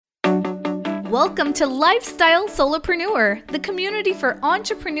Welcome to Lifestyle Solopreneur, the community for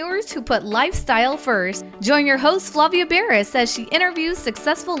entrepreneurs who put lifestyle first. Join your host, Flavia Barris, as she interviews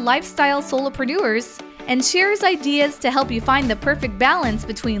successful lifestyle solopreneurs and shares ideas to help you find the perfect balance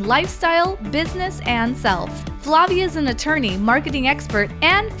between lifestyle, business, and self. Flavia is an attorney, marketing expert,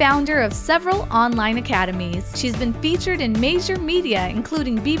 and founder of several online academies. She's been featured in major media,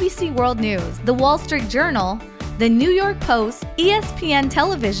 including BBC World News, The Wall Street Journal, The New York Post, ESPN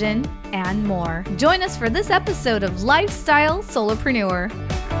Television, and more. Join us for this episode of Lifestyle Solopreneur.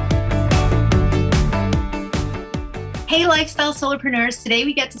 Hey, Lifestyle Solopreneurs. Today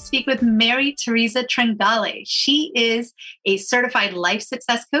we get to speak with Mary-Theresa Tringale. She is a certified life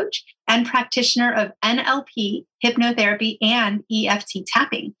success coach and practitioner of NLP, hypnotherapy, and EFT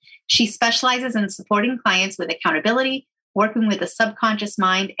tapping. She specializes in supporting clients with accountability, working with the subconscious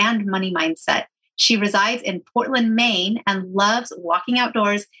mind, and money mindset. She resides in Portland, Maine, and loves walking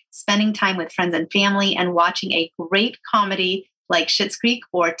outdoors, spending time with friends and family, and watching a great comedy like Schitt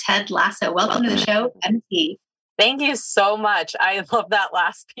or Ted Lasso. Welcome to the show, MP. Thank you so much. I love that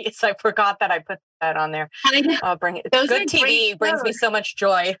last piece. I forgot that I put that on there. I'll bring it. Those Good TV brings me so much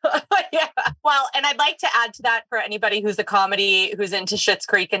joy. Yeah. Well, and I'd like to add to that for anybody who's a comedy, who's into Schitt's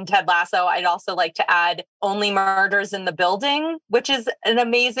Creek and Ted Lasso. I'd also like to add Only Murders in the Building, which is an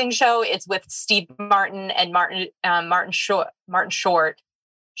amazing show. It's with Steve Martin and Martin Short.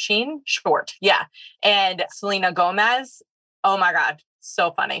 Yeah. And Selena Gomez. Oh my God.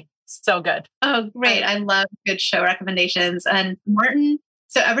 So funny. So good. Oh, great. I love good show recommendations. And Martin,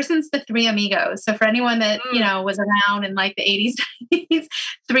 so ever since the Three Amigos, so for anyone that, was around in like the 80s, 90s,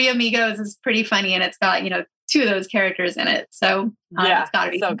 Three Amigos is pretty funny. And it's got, two of those characters in it. So it's got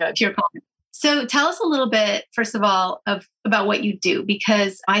to be so good. Pure comedy. So tell us a little bit, first of all, about what you do,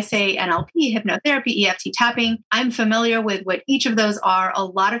 because I say NLP, hypnotherapy, EFT tapping. I'm familiar with what each of those are. A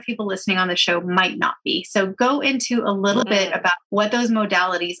lot of people listening on the show might not be. So go into a little bit about what those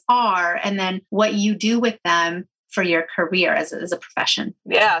modalities are and then what you do with them for your career as a profession.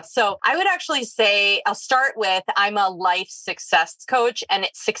 Yeah. So I would actually say, I'll start with, I'm a life success coach, and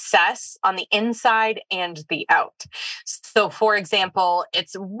it's success on the inside and the out. So for example,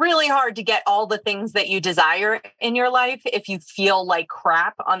 it's really hard to get all the things that you desire in your life if you feel like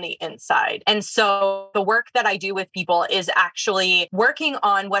crap on the inside. And so the work that I do with people is actually working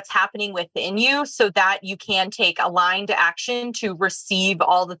on what's happening within you so that you can take aligned action to receive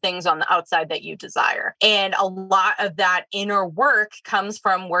all the things on the outside that you desire. And a lot of that inner work comes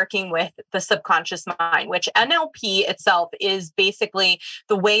from working with the subconscious mind, which NLP itself is basically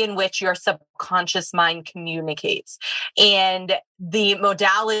the way in which your subconscious mind communicates. And the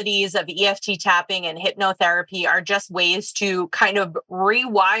modalities of EFT tapping and hypnotherapy are just ways to kind of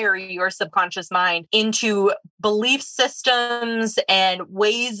rewire your subconscious mind into belief systems and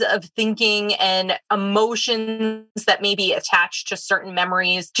ways of thinking and emotions that may be attached to certain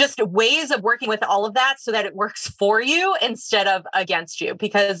memories, just ways of working with all of that so that it works for you instead of against you.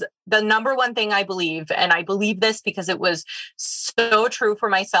 Because the number one thing I believe, and I believe this because it was so true for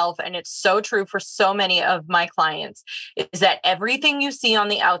myself and it's so true for so many of my clients, is that everything you see on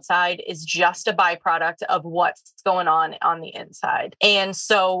the outside is just a byproduct of what's going on the inside. And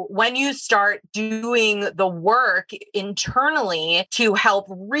so when you start doing the work internally to help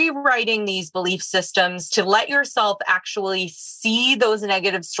rewriting these belief systems, to let yourself actually see those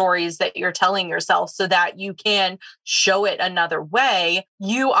negative stories that you're telling yourself so that you can show it another way,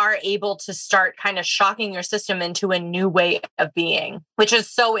 you are able to start kind of shocking your system into a new way of being, which is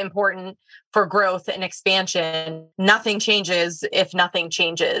so important for growth and expansion. Nothing changes if nothing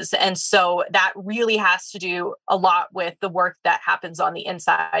changes. And so that really has to do a lot with the work that happens on the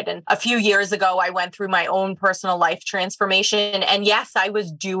inside. And a few years ago, I went through my own personal life transformation. And yes, I was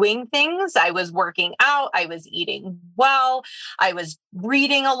doing things. I was working out. I was eating well. I was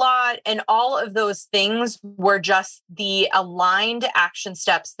reading a lot. And all of those things were just the aligned action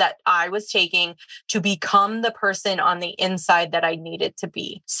steps that I was taking to become the person on the inside that I needed to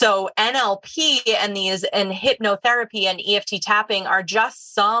be. So NLP and hypnotherapy and EFT tapping are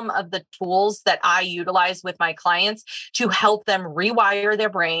just some of the tools that I utilize with my clients to help them rewire their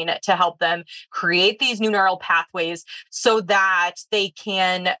brain, to help them create these new neural pathways so that they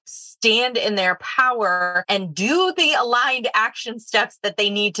can stand in their power and do the aligned action steps that they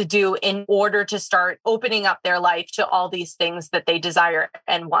need to do in order to start opening up their life to all these things that they desire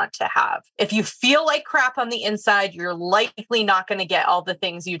and want to have. If you feel like crap on the inside, you're likely not going to get all the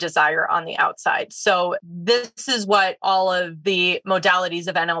things you desire on the the outside. So this is what all of the modalities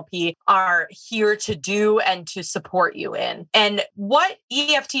of NLP are here to do and to support you in. And what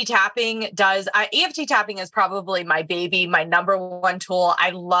EFT tapping does, EFT tapping is probably my baby, my number one tool.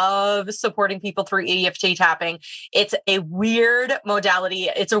 I love supporting people through EFT tapping. It's a weird modality.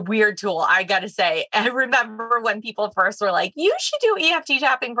 It's a weird tool, I got to say. I remember when people first were like, you should do EFT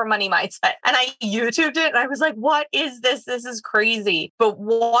tapping for money mindset. And I YouTubed it and I was like, what is this? This is crazy. But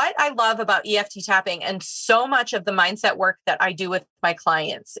what I love about EFT tapping and so much of the mindset work that I do with my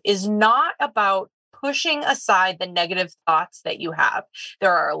clients is not about pushing aside the negative thoughts that you have.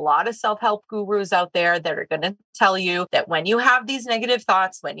 There are a lot of self-help gurus out there that are going to tell you that when you have these negative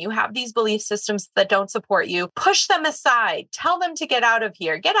thoughts, when you have these belief systems that don't support you, push them aside. Tell them to get out of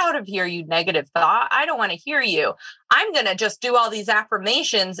here. Get out of here, you negative thought. I don't want to hear you. I'm going to just do all these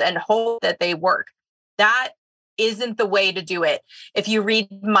affirmations and hope that they work. That isn't the way to do it. If you read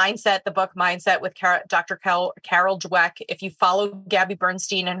Mindset, the book Mindset with Dr. Carol Dweck, if you follow Gabby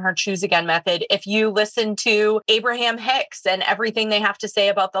Bernstein and her Choose Again method, if you listen to Abraham Hicks and everything they have to say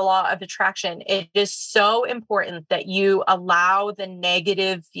about the law of attraction, it is so important that you allow the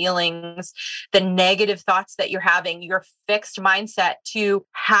negative feelings, the negative thoughts that you're having, your fixed mindset to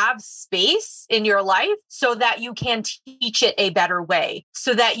have space in your life so that you can teach it a better way,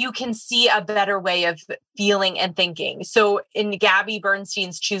 so that you can see a better way of feeling and thinking. So in Gabby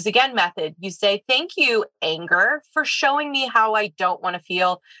Bernstein's Choose Again method, you say, thank you, anger, for showing me how I don't want to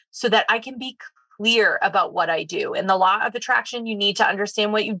feel so that I can be clear about what I do. In the law of attraction, you need to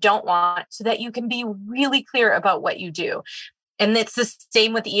understand what you don't want so that you can be really clear about what you do. And it's the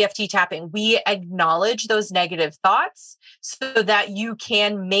same with EFT tapping. We acknowledge those negative thoughts so that you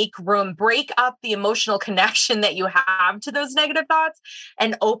can make room, break up the emotional connection that you have to those negative thoughts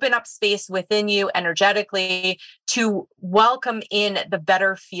and open up space within you energetically to welcome in the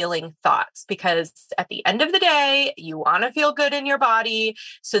better feeling thoughts. Because at the end of the day, you want to feel good in your body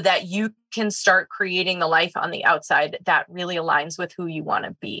so that you can start creating the life on the outside that really aligns with who you want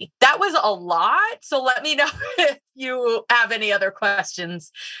to be. That was a lot. So let me know if you have any other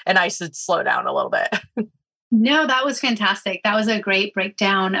questions and I should slow down a little bit. No, that was fantastic. That was a great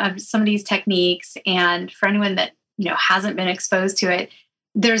breakdown of some of these techniques. And for anyone that, hasn't been exposed to it,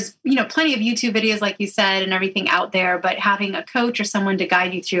 there's, plenty of YouTube videos, like you said, and everything out there, but having a coach or someone to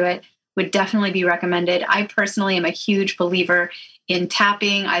guide you through it would definitely be recommended. I personally am a huge believer in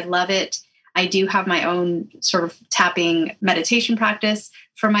tapping. I love it. I do have my own sort of tapping meditation practice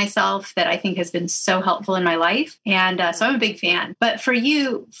for myself that I think has been so helpful in my life. And so I'm a big fan. But for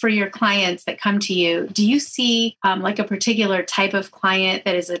you, for your clients that come to you, do you see like a particular type of client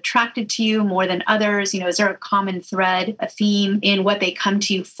that is attracted to you more than others? Is there a common thread, a theme in what they come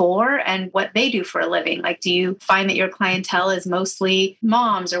to you for and what they do for a living? Like, do you find that your clientele is mostly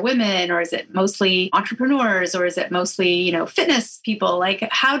moms or women, or is it mostly entrepreneurs, or is it mostly, fitness people? Like,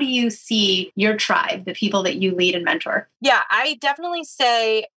 how do you see your tribe, the people that you lead and mentor? Yeah,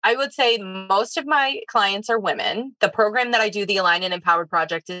 I would say most of my clients are women. The program that I do, the Aligned and Empowered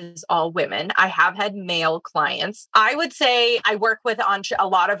Project, is all women. I have had male clients. I would say I work with a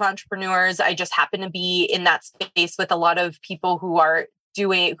lot of entrepreneurs. I just happen to be in that space with a lot of people who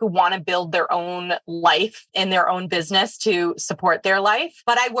want to build their own life and their own business to support their life.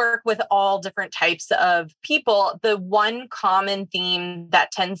 But I work with all different types of people. The one common theme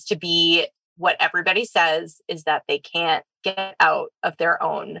that tends to be what everybody says is that they can't get out of their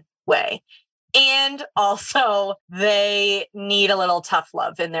own way. And also they need a little tough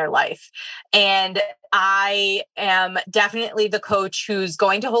love in their life. And I am definitely the coach who's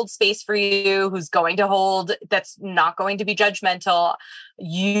going to hold space for you, that's not going to be judgmental.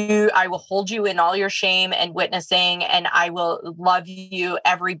 I will hold you in all your shame and witnessing, and I will love you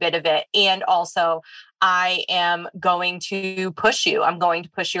every bit of it. And also, I am going to push you. I'm going to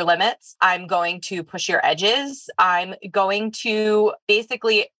push your limits. I'm going to push your edges. I'm going to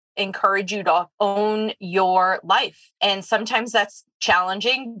basically encourage you to own your life. And sometimes that's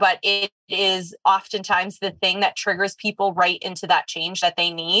challenging, but it is oftentimes the thing that triggers people right into that change that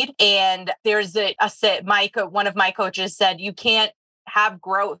they need. And there's one of my coaches said, you can't have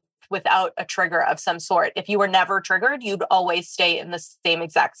growth without a trigger of some sort. If you were never triggered, you'd always stay in the same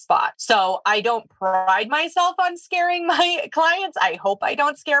exact spot. So I don't pride myself on scaring my clients. I hope I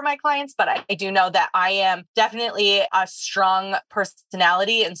don't scare my clients, but I do know that I am definitely a strong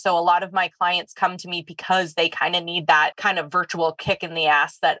personality. And so a lot of my clients come to me because they kind of need that kind of virtual kick in the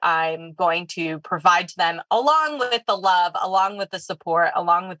ass that I'm going to provide to them, along with the love, along with the support,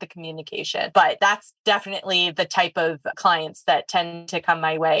 along with the communication. But that's definitely the type of clients that tend to come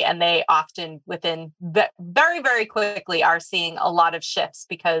my way. And And they often within very, very quickly are seeing a lot of shifts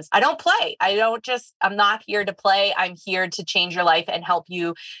because I don't play. I'm not here to play. I'm here to change your life and help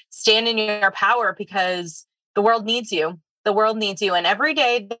you stand in your power because the world needs you. The world needs you. And every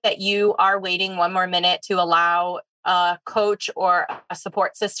day that you are waiting one more minute to allow a coach or a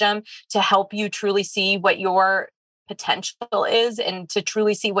support system to help you truly see what your potential is and to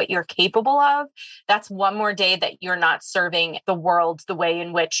truly see what you're capable of, that's one more day that you're not serving the world the way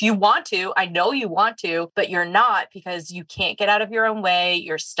in which you want to. I know you want to, but you're not because you can't get out of your own way.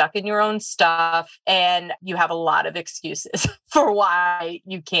 You're stuck in your own stuff and you have a lot of excuses for why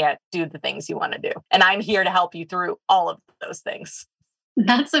you can't do the things you want to do. And I'm here to help you through all of those things.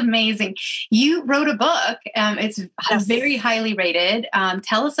 That's amazing. You wrote a book. It's very highly rated.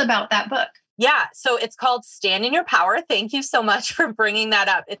 Tell us about that book. Yeah. So it's called Stand in Your Power. Thank you so much for bringing that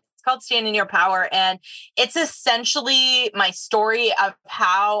up. It's called Stand in Your Power. And it's essentially my story of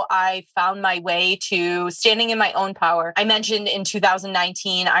how I found my way to standing in my own power. I mentioned in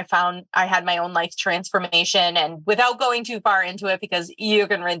 2019, I had my own life transformation, and without going too far into it, because you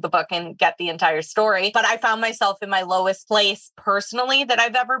can read the book and get the entire story, but I found myself in my lowest place personally that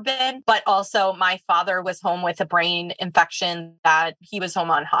I've ever been. But also my father was home with a brain infection that he was home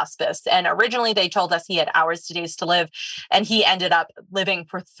on hospice. And originally they told us he had hours to days to live. And he ended up living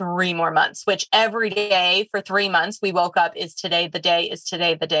for 3 more months, which every day for 3 months, we woke up, is today the day, is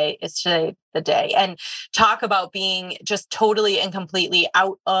today the day, is today the day. And talk about being just totally and completely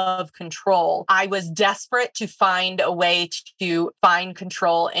out of control. I was desperate to find a way to find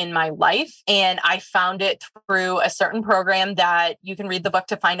control in my life. And I found it through a certain program that you can read the book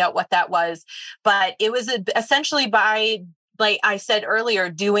to find out what that was. But it was essentially by, like I said earlier,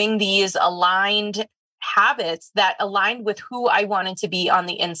 doing these aligned habits that aligned with who I wanted to be on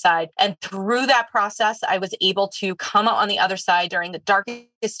the inside. And through that process, I was able to come out on the other side during the darkest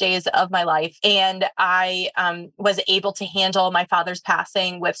days of my life. And I was able to handle my father's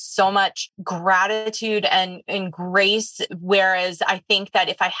passing with so much gratitude and grace. Whereas I think that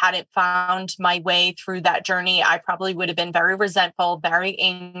if I hadn't found my way through that journey, I probably would have been very resentful, very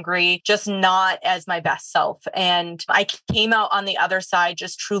angry, just not as my best self. And I came out on the other side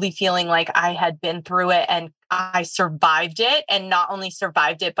just truly feeling like I had been through it and I survived it, and not only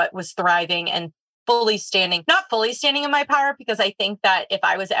survived it, but was thriving and not fully standing in my power, because I think that if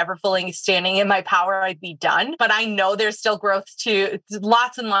I was ever fully standing in my power, I'd be done. But I know there's still growth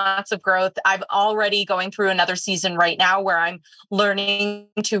lots and lots of growth. I'm already going through another season right now where I'm learning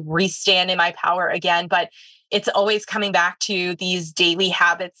to restand in my power again. But it's always coming back to these daily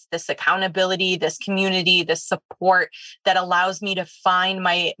habits, this accountability, this community, this support that allows me to find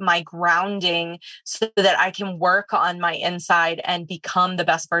my grounding so that I can work on my inside and become the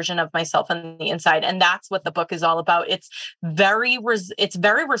best version of myself on the inside. And that's what the book is all about. It's very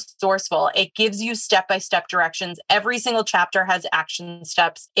resourceful. It gives you step-by-step directions. Every single chapter has action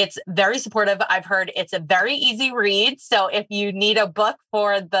steps. It's very supportive. I've heard it's a very easy read. So if you need a book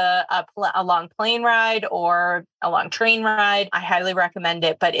for a long plane ride or a long train ride, I highly recommend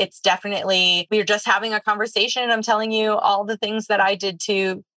it. But it's definitely, we're just having a conversation. I'm telling you all the things that I did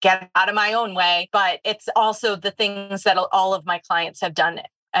to get out of my own way, but it's also the things that all of my clients have done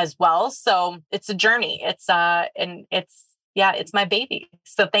as well. So it's a journey. It's my baby.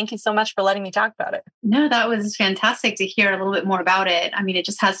 So thank you so much for letting me talk about it. No, that was fantastic to hear a little bit more about it. I mean, it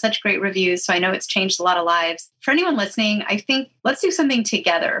just has such great reviews. So I know it's changed a lot of lives. For anyone listening, I think let's do something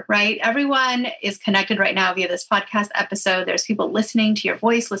together, right? Everyone is connected right now via this podcast episode. There's people listening to your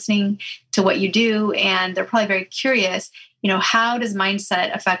voice, listening to what you do, and they're probably very curious. How does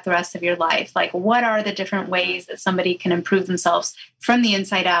mindset affect the rest of your life? Like, what are the different ways that somebody can improve themselves from the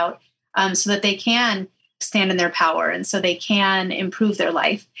inside out so that they can stand in their power and so they can improve their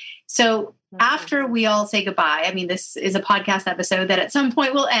life? So after we all say goodbye, I mean, this is a podcast episode that at some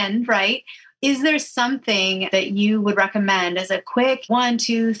point will end, right? Is there something that you would recommend as a quick 1,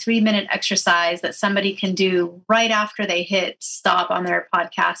 2, 3 minute exercise that somebody can do right after they hit stop on their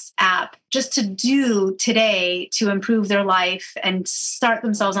podcast app, just to do today to improve their life and start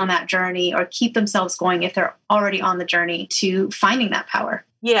themselves on that journey, or keep themselves going if they're already on the journey to finding that power?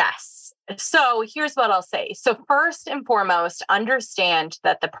 Yes. So here's what I'll say. So first and foremost, understand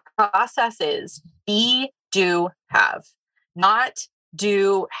that the process is be, do, have, not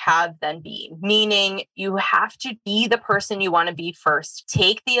do, have, then be. Meaning you have to be the person you want to be first.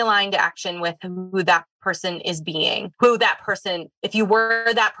 Take the aligned action with who that person is being. If you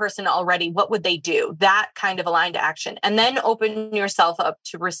were that person already, what would they do? That kind of aligned action. And then open yourself up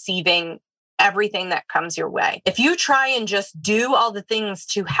to receiving everything that comes your way. If you try and just do all the things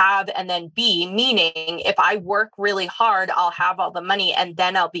to have and then be, meaning if I work really hard, I'll have all the money and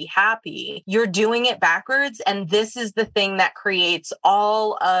then I'll be happy, you're doing it backwards. And this is the thing that creates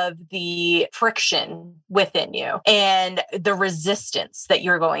all of the friction within you and the resistance that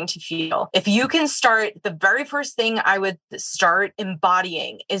you're going to feel. If you can start, the very first thing I would start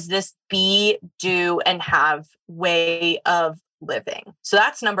embodying is this be, do, and have way of living. So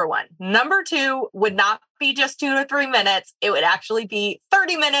that's number one. Number two would not be just 2 to 3 minutes. It would actually be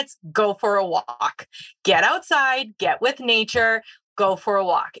 30 minutes. Go for a walk. Get outside, get with nature. Go for a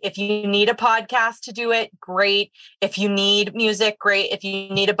walk. If you need a podcast to do it, great. If you need music, great. If you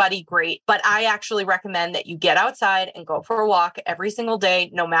need a buddy, great. But I actually recommend that you get outside and go for a walk every single day,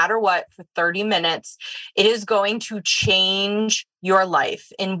 no matter what, for 30 minutes. It is going to change your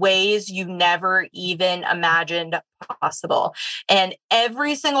life in ways you never even imagined possible. And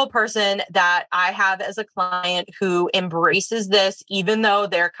every single person that I have as a client who embraces this, even though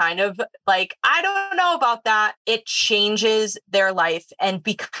they're kind of like, I don't know about that, it changes their life. And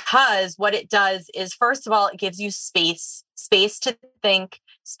because what it does is, first of all, it gives you space to think,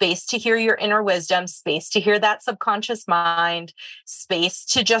 space to hear your inner wisdom, space to hear that subconscious mind, space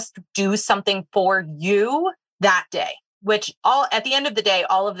to just do something for you that day. Which all at the end of the day,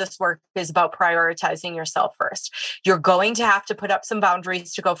 all of this work is about prioritizing yourself first. You're going to have to put up some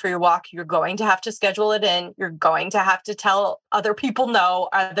boundaries to go for your walk. You're going to have to schedule it in. You're going to have to tell other people no.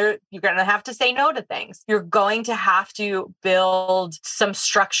 You're going to have to say no to things. You're going to have to build some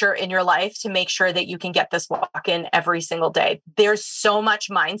structure in your life to make sure that you can get this walk in every single day. There's so much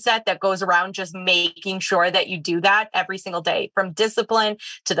mindset that goes around just making sure that you do that every single day, from discipline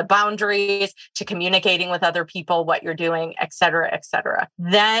to the boundaries to communicating with other people what you're doing, et cetera, et cetera.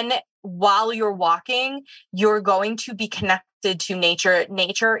 Then while you're walking, you're going to be connected to nature.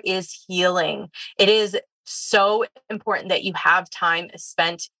 Nature is healing. It is so important that you have time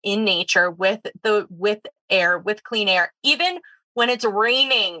spent in nature with air, with clean air, even when it's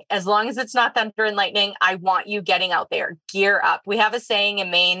raining, as long as it's not thunder and lightning. I want you getting out there, gear up. We have a saying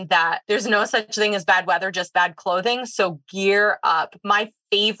in Maine that there's no such thing as bad weather, just bad clothing. So gear up. My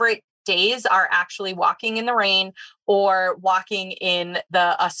favorite days are actually walking in the rain or walking in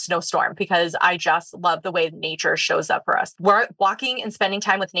a snowstorm, because I just love the way nature shows up for us. Walking and spending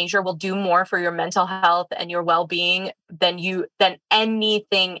time with nature will do more for your mental health and your well-being than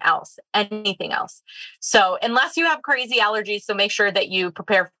anything else. So unless you have crazy allergies, so make sure that you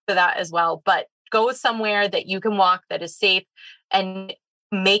prepare for that as well. But go somewhere that you can walk that is safe and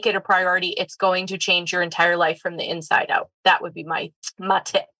make it a priority. It's going to change your entire life from the inside out. That would be my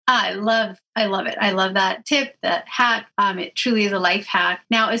tip. I love it. I love that tip, that hack. It truly is a life hack.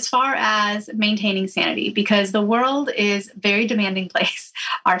 Now, as far as maintaining sanity, because the world is a very demanding place.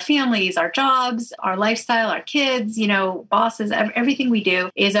 Our families, our jobs, our lifestyle, our kids, bosses, everything we do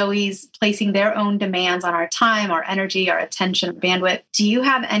is always placing their own demands on our time, our energy, our attention, bandwidth. Do you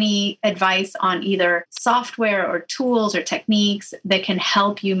have any advice on either software or tools or techniques that can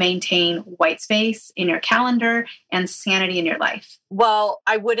help you maintain white space in your calendar and sanity in your life? Well,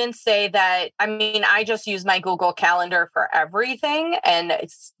 I wouldn't say that. I mean, I just use my Google Calendar for everything. And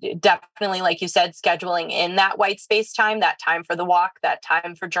it's definitely, like you said, scheduling in that white space time, that time for the walk, that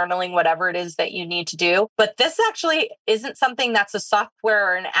time for journaling, whatever it is that you need to do. But this actually isn't something that's a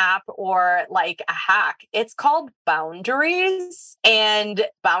software or an app or like a hack. It's called boundaries. And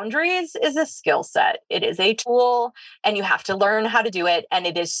boundaries is a skill set. It is a tool, and you have to learn how to do it. And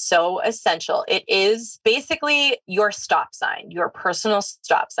it is so essential. It is basically your stop sign, your personal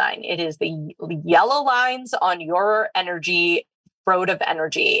stop sign. It is the yellow lines on your road of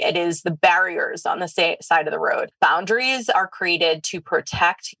energy. It is the barriers on the side of the road. Boundaries are created to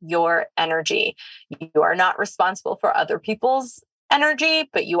protect your energy. You are not responsible for other people's energy,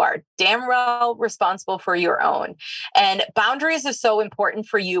 but you are damn well responsible for your own. And boundaries are so important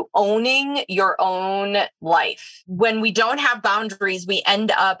for you owning your own life. When we don't have boundaries, we end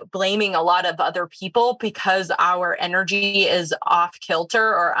up blaming a lot of other people because our energy is off kilter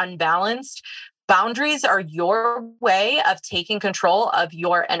or unbalanced. Boundaries are your way of taking control of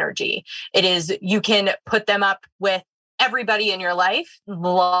your energy. You can put them up with everybody in your life.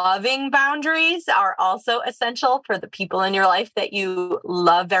 Loving boundaries are also essential for the people in your life that you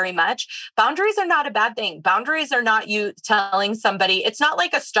love very much. Boundaries are not a bad thing. Boundaries are not you telling somebody, it's not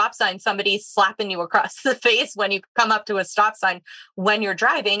like a stop sign, somebody slapping you across the face when you come up to a stop sign when you're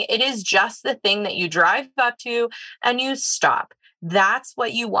driving. It is just the thing that you drive up to and you stop. That's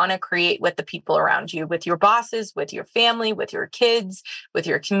what you want to create with the people around you, with your bosses, with your family, with your kids, with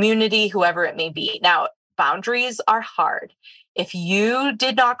your community, whoever it may be. Now, boundaries are hard. If you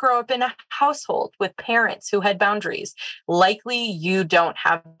did not grow up in a household with parents who had boundaries, likely you don't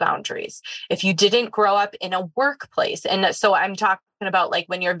have boundaries. If you didn't grow up in a workplace, and so I'm talking about like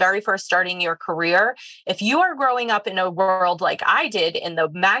when you're very first starting your career, if you are growing up in a world like I did in the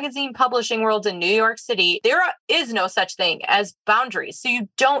magazine publishing world in New York City, there is no such thing as boundaries. So you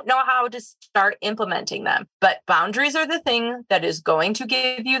don't know how to start implementing them. But boundaries are the thing that is going to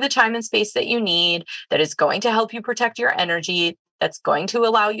give you the time and space that you need, that is going to help you protect your energy, that's going to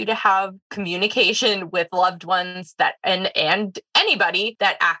allow you to have communication with loved ones that and anybody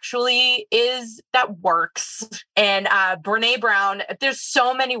that actually that works. And Brene Brown, there's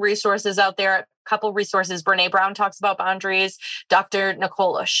so many resources out there. A couple resources. Brene Brown talks about boundaries. Dr.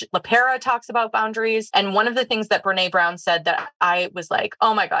 Nicole LaPera talks about boundaries. And one of the things that Brene Brown said that I was like,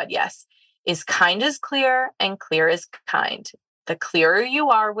 oh my God, yes, is kind is clear and clear is kind. The clearer you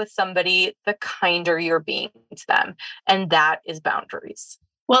are with somebody, the kinder you're being to them. And that is boundaries.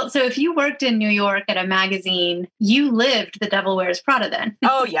 Well, so if you worked in New York at a magazine, you lived The Devil Wears Prada then.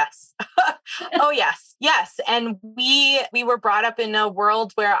 Oh, yes. Oh, yes. Yes. And we were brought up in a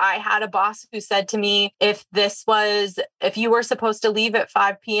world where I had a boss who said to me, if you were supposed to leave at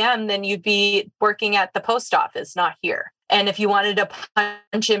 5 p.m., then you'd be working at the post office, not here. And if you wanted a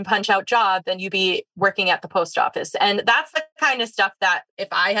punch in, punch out job, then you'd be working at the post office. And that's the kind of stuff that if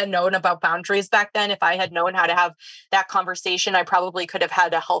I had known about boundaries back then, if I had known how to have that conversation, I probably could have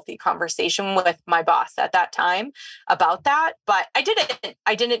had a healthy conversation with my boss at that time about that. But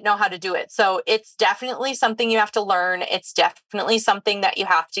I didn't know how to do it. So it's definitely something you have to learn. It's definitely something that you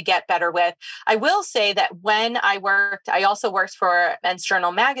have to get better with. I will say that when I also worked for Men's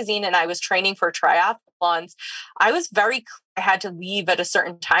Journal magazine, and I was training for triathlons. I was I had to leave at a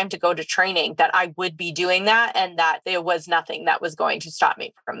certain time to go to training, that I would be doing that and that there was nothing that was going to stop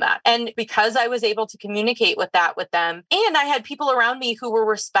me from that. And because I was able to communicate with them, and I had people around me who were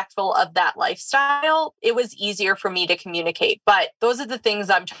respectful of that lifestyle, it was easier for me to communicate. But those are the things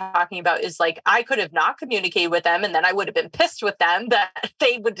I'm talking about, is like, I could have not communicated with them and then I would have been pissed with them that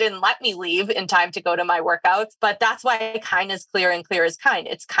they didn't let me leave in time to go to my workouts. But that's why kind is clear and clear is kind.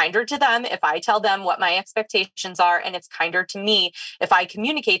 It's kinder to them if I tell them what my expectations are, and it's kinder to me if I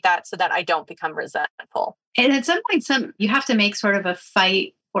communicate that so that I don't become resentful. And at some point, you have to make sort of a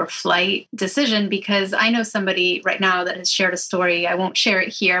fight or flight decision, because I know somebody right now that has shared a story. I won't share it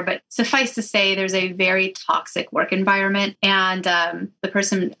here, but suffice to say, there's a very toxic work environment. And the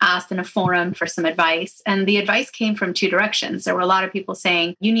person asked in a forum for some advice, and the advice came from two directions. There were a lot of people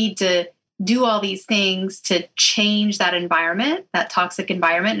saying, you need to do all these things to change that environment, that toxic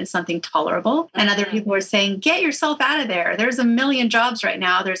environment, into something tolerable. And other people are saying, get yourself out of there. There's a million jobs right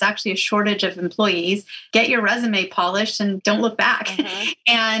now. There's actually a shortage of employees. Get your resume polished and don't look back.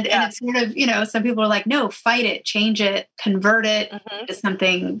 And it's sort of, some people are like, no, fight it, change it, convert it to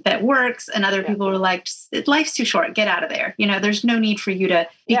something that works. And other people are like, life's too short. Get out of there. There's no need for you to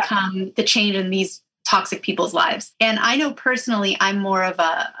become the change in these toxic people's lives. And I know personally, I'm more of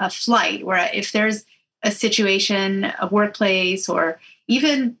a flight, where if there's a situation, a workplace, or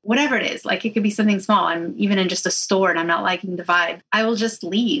even whatever it is, like it could be something small. I'm even in just a store and I'm not liking the vibe, I will just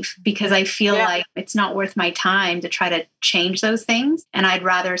leave, because I feel like it's not worth my time to try to change those things. And I'd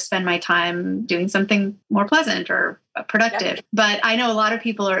rather spend my time doing something more pleasant or productive. But I know a lot of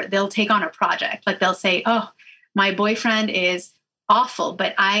people they'll take on a project. Like they'll say, oh, my boyfriend is awful,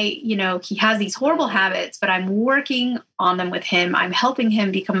 but he has these horrible habits, but I'm working on them with him. I'm helping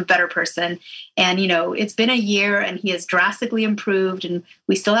him become a better person. And, it's been a year and he has drastically improved, and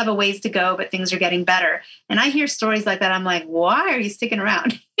we still have a ways to go, but things are getting better. And I hear stories like that. I'm like, why are you sticking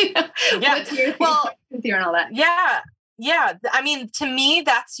around? What's your thing and all that? Yeah. Yeah. I mean, to me,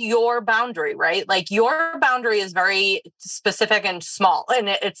 that's your boundary, right? Like your boundary is very specific and small. And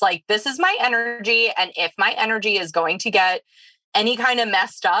it's like, this is my energy. And if my energy is going to get any kind of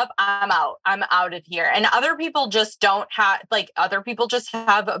messed up, I'm out of here. And other people just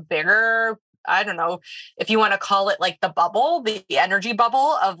have a bigger, I don't know if you want to call it like the bubble, the energy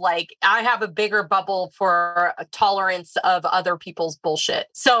bubble of like, I have a bigger bubble for a tolerance of other people's bullshit.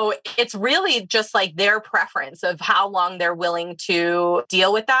 So it's really just like their preference of how long they're willing to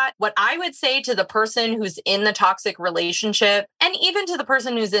deal with that. What I would say to the person who's in the toxic relationship, and even to the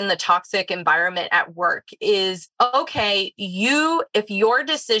person who's in the toxic environment at work, is, okay, if your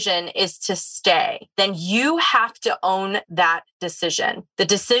decision is to stay, then you have to own that decision. The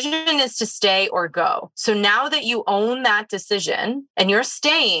decision is to stay stay or go. So now that you own that decision and you're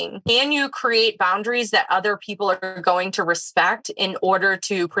staying, can you create boundaries that other people are going to respect in order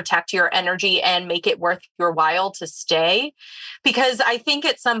to protect your energy and make it worth your while to stay? Because I think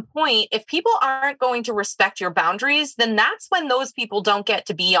at some point, if people aren't going to respect your boundaries, then that's when those people don't get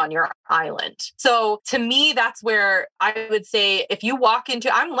to be on your island. So to me, that's where I would say, if you walk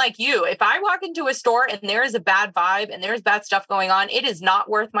into, I'm like you, if I walk into a store and there is a bad vibe and there's bad stuff going on, it is not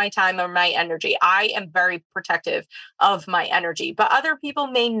worth my time or my energy. I am very protective of my energy, but other people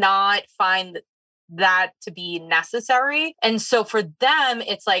may not find that to be necessary. And so for them,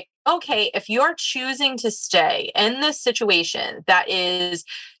 it's like, okay, if you're choosing to stay in this situation that is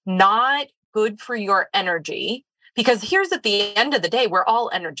not good for your energy, because here's at the end of the day, we're all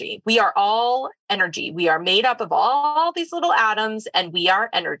energy. We are all energy. We are made up of all these little atoms and we are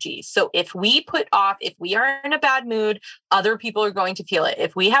energy. So if we put off, if we are in a bad mood, other people are going to feel it.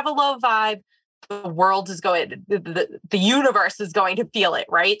 If we have a low vibe, the world is going, the universe is going to feel it,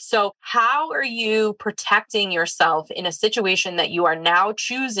 right? So how are you protecting yourself in a situation that you are now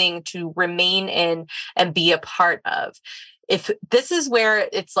choosing to remain in and be a part of? If this is where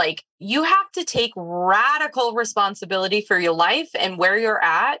it's like, you have to take radical responsibility for your life and where you're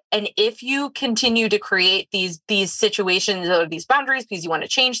at. And if you continue to create these situations or these boundaries because you want to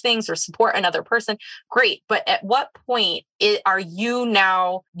change things or support another person, great. But at what point are you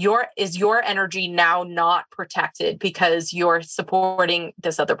now, is your energy now not protected because you're supporting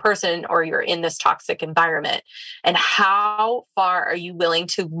this other person or you're in this toxic environment? And how far are you willing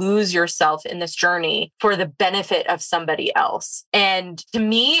to lose yourself in this journey for the benefit of somebody else? And to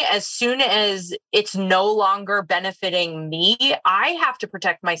me, as soon as it's no longer benefiting me, I have to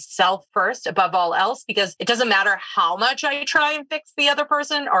protect myself first above all else, because it doesn't matter how much I try and fix the other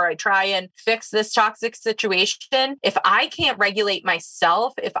person or I try and fix this toxic situation. If I can't regulate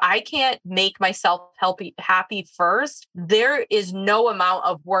myself, if I can't make myself happy first, there is no amount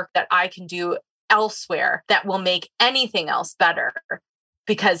of work that I can do elsewhere that will make anything else better,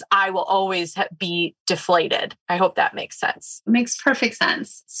 because I will always be deflated. I hope that makes sense. Makes perfect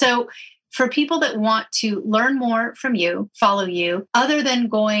sense. So for people that want to learn more from you, follow you, other than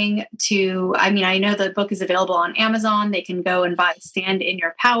going to, I know the book is available on Amazon. They can go and buy Stand in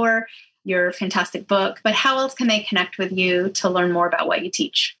Your Power, your fantastic book, but how else can they connect with you to learn more about what you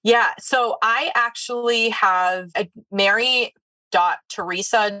teach? Yeah. So I actually have a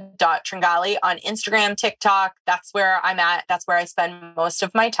Mary.Theresa.Tringale on Instagram, TikTok. That's where I'm at. That's where I spend most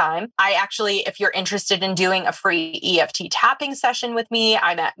of my time. I actually, if you're interested in doing a free EFT tapping session with me,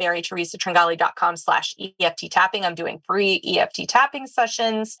 I'm at Mary-Theresa.Tringale.com/EFT tapping. I'm doing free EFT tapping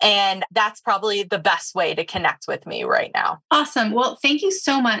sessions. And that's probably the best way to connect with me right now. Awesome. Well, thank you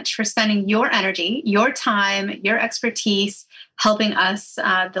so much for spending your energy, your time, your expertise, helping us,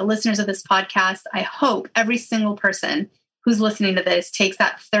 the listeners of this podcast. I hope every single person who's listening to this takes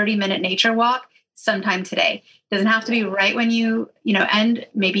that 30-minute nature walk sometime today. It doesn't have to be right when you end.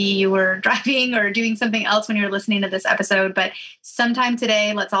 Maybe you were driving or doing something else when you're listening to this episode, but sometime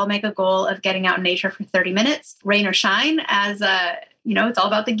today, let's all make a goal of getting out in nature for 30 minutes, rain or shine, as it's all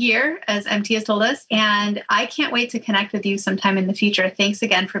about the gear, as MT has told us. And I can't wait to connect with you sometime in the future. Thanks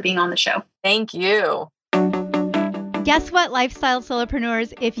again for being on the show. Thank you. Guess what, lifestyle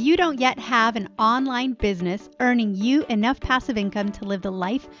solopreneurs? If you don't yet have an online business earning you enough passive income to live the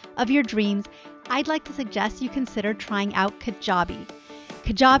life of your dreams, I'd like to suggest you consider trying out Kajabi.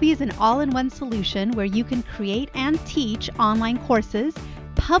 Kajabi is an all-in-one solution where you can create and teach online courses,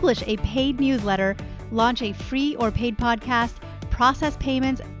 publish a paid newsletter, launch a free or paid podcast, process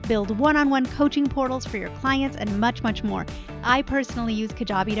payments, build one-on-one coaching portals for your clients, and much, much more. I personally use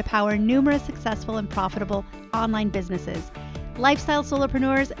Kajabi to power numerous successful and profitable online businesses. Lifestyle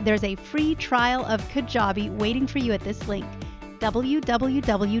solopreneurs, there's a free trial of Kajabi waiting for you at this link,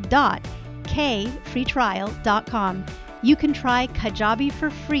 www.kfreetrial.com. You can try Kajabi for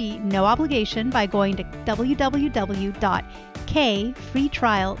free, no obligation, by going to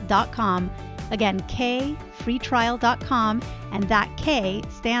www.kfreetrial.com. Again, kfreetrial.com, and that K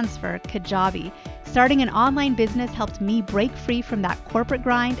stands for Kajabi. Starting an online business helped me break free from that corporate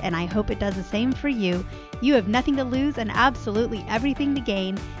grind, and I hope it does the same for you. You have nothing to lose and absolutely everything to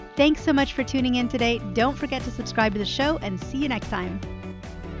gain. Thanks so much for tuning in today. Don't forget to subscribe to the show, and see you next time.